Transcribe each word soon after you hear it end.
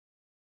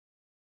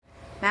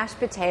Mashed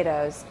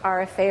potatoes are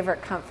a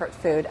favorite comfort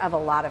food of a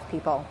lot of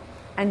people,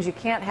 and you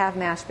can't have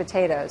mashed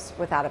potatoes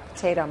without a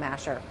potato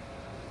masher.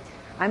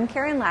 I'm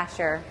Karen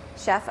Lasher,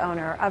 chef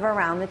owner of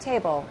Around the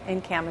Table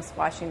in Camas,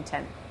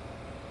 Washington.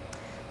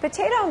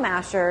 Potato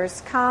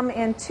mashers come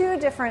in two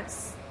different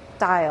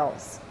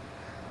styles.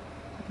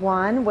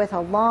 One with a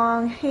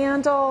long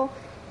handle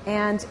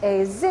and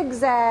a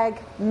zigzag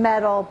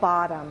metal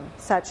bottom,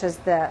 such as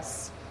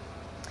this.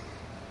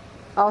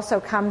 Also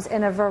comes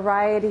in a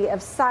variety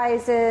of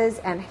sizes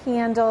and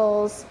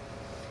handles.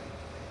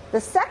 The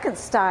second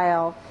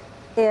style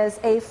is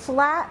a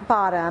flat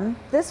bottom.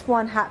 This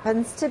one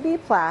happens to be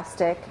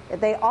plastic.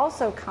 They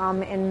also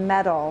come in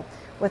metal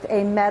with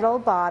a metal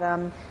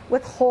bottom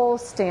with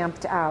holes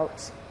stamped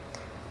out.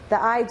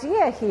 The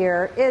idea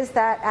here is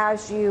that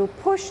as you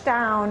push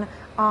down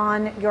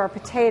on your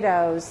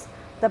potatoes,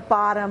 the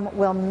bottom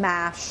will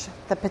mash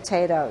the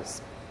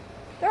potatoes.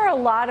 There are a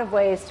lot of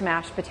ways to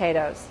mash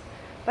potatoes.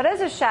 But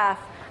as a chef,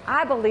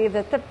 I believe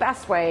that the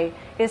best way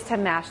is to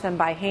mash them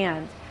by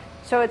hand.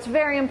 So it's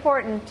very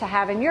important to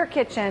have in your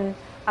kitchen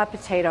a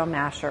potato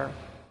masher.